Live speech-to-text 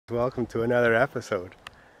Welcome to another episode.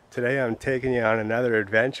 Today I'm taking you on another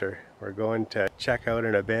adventure. We're going to check out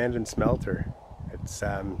an abandoned smelter. It's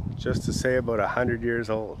just to say about 100 years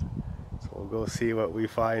old. So we'll go see what we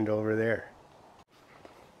find over there.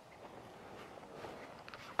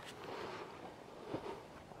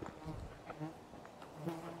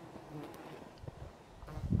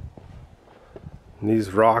 And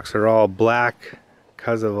these rocks are all black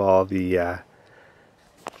because of all the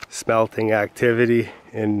smelting activity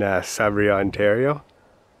in Sudbury, Ontario.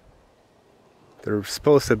 They're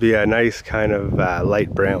supposed to be a nice kind of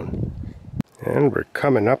light brown. And we're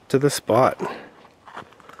coming up to the spot.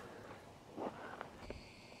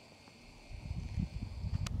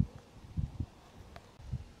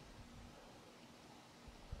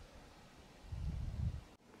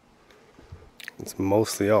 It's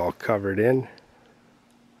mostly all covered in.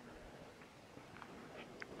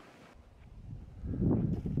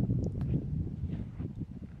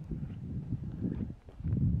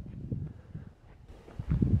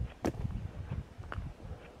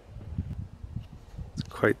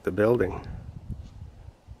 Quite the building.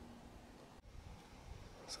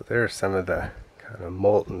 So there's some of the kind of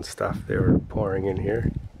molten stuff they were pouring in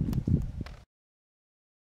here.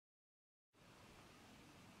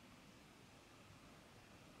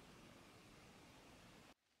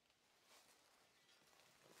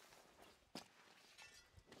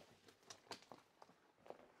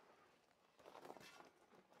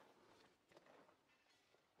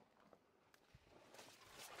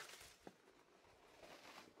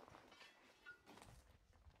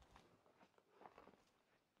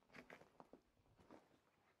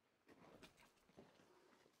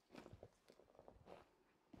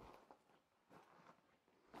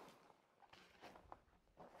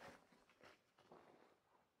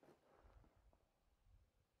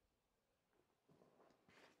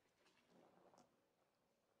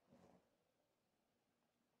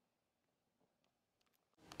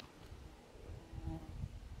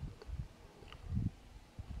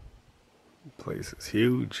 The place is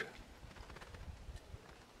huge.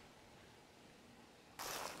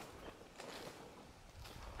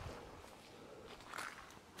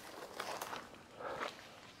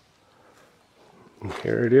 And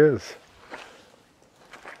here it is.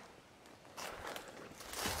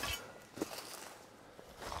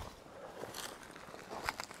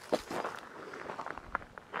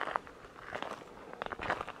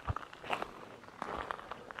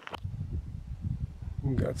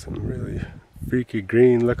 Got some really freaky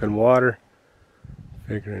green looking water.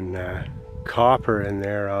 Figuring copper in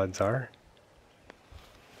there, odds are.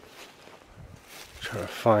 Trying to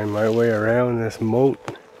find my way around this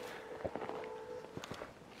moat.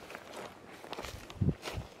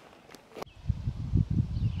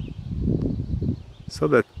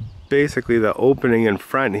 So basically the opening in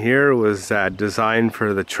front here was designed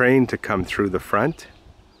for the train to come through the front.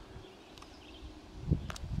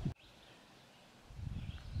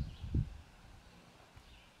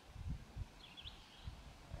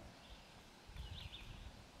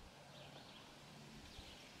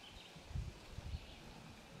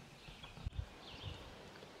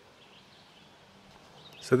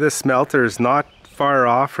 So this smelter is not far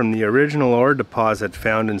off from the original ore deposit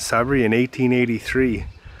found in Sudbury in 1883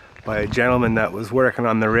 by a gentleman that was working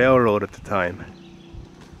on the railroad at the time.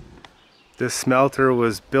 This smelter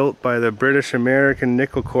was built by the British American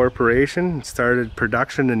Nickel Corporation and started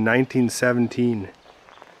production in 1917.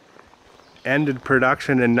 Ended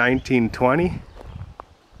production in 1920.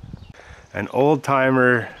 An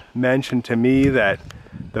old-timer mentioned to me that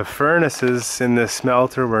the furnaces in this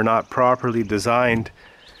smelter were not properly designed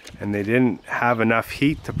and they didn't have enough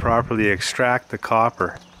heat to properly extract the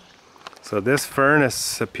copper. So this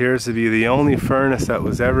furnace appears to be the only furnace that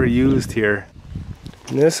was ever used here.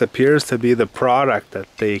 And this appears to be the product that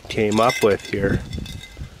they came up with here.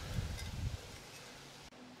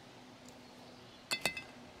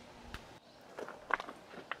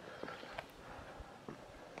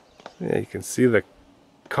 Yeah, you can see the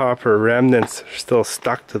copper remnants are still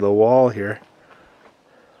stuck to the wall here.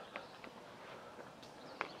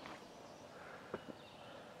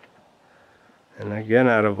 And again,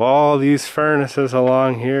 out of all these furnaces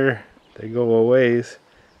along here, they go a ways.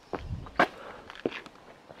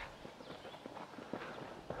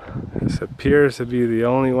 This appears to be the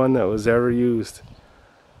only one that was ever used.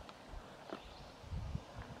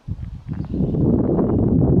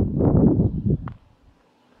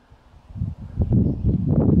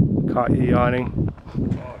 Caught you yawning.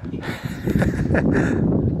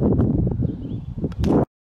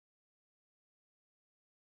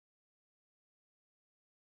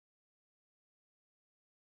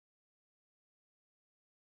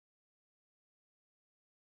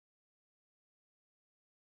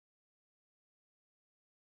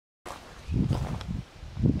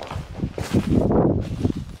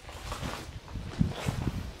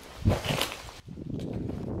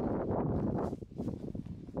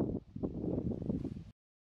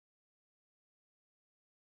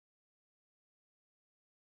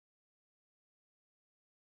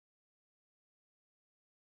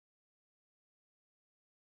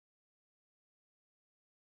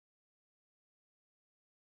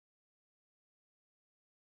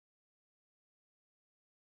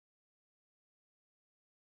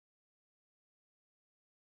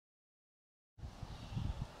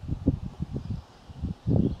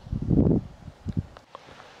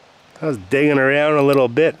 I was digging around a little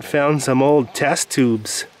bit, found some old test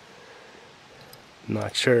tubes.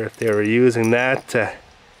 Not sure if they were using that to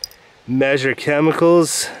measure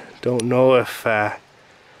chemicals. Don't know if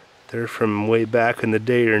they're from way back in the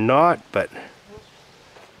day or not, but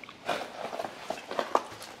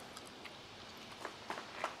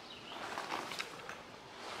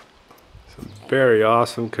some very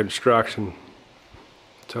awesome construction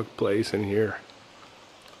took place in here.